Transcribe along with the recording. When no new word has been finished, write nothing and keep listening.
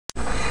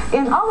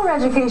In other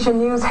education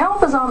news,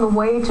 help is on the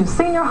way to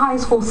senior high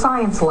school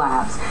science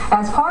labs.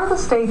 As part of the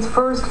state's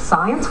first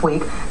Science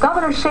Week,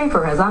 Governor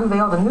Schaefer has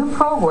unveiled a new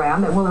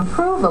program that will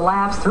improve the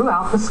labs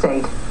throughout the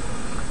state.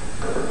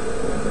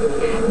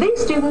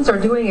 These students are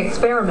doing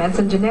experiments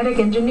in genetic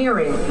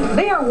engineering.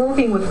 They are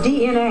working with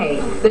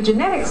DNA, the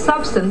genetic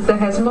substance that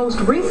has most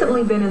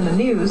recently been in the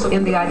news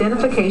in the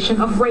identification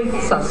of rape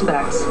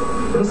suspects.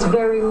 This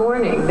very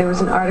morning, there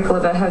was an article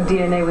about how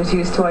DNA was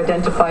used to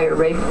identify a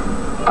rape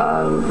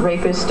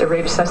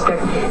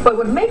suspect. But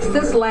what makes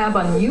this lab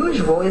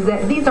unusual is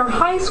that these are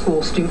high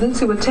school students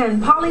who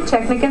attend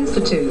Polytechnic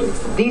Institute.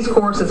 These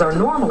courses are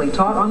normally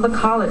taught on the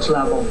college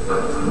level.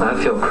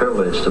 I feel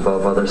privileged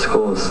above other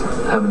schools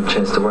having a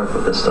chance to work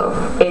with this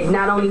stuff. It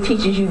not only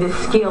teaches you the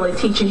skill, it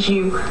teaches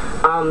you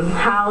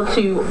how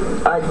to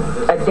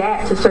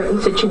adapt to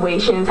certain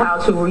situations, how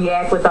to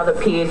react with other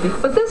peers.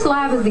 But this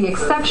lab is the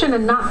exception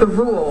and not the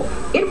rule.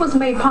 It was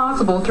made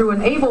possible through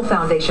an Able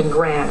Foundation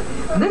grant.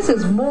 This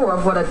is more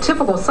of what a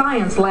typical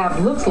science lab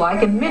looks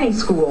like in many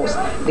schools.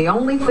 The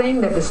only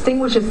thing that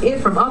distinguishes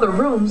it from other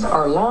rooms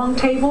are long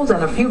tables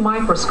and a few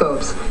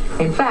microscopes.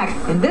 In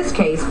fact, in this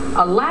case,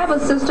 a lab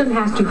assistant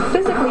has to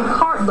physically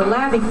cart the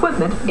lab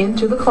equipment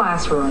into the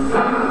classroom.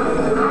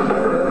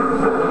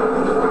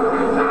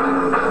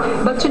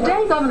 But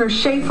today, Governor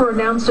Schaefer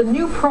announced a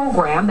new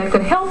program that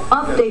could help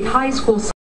update high school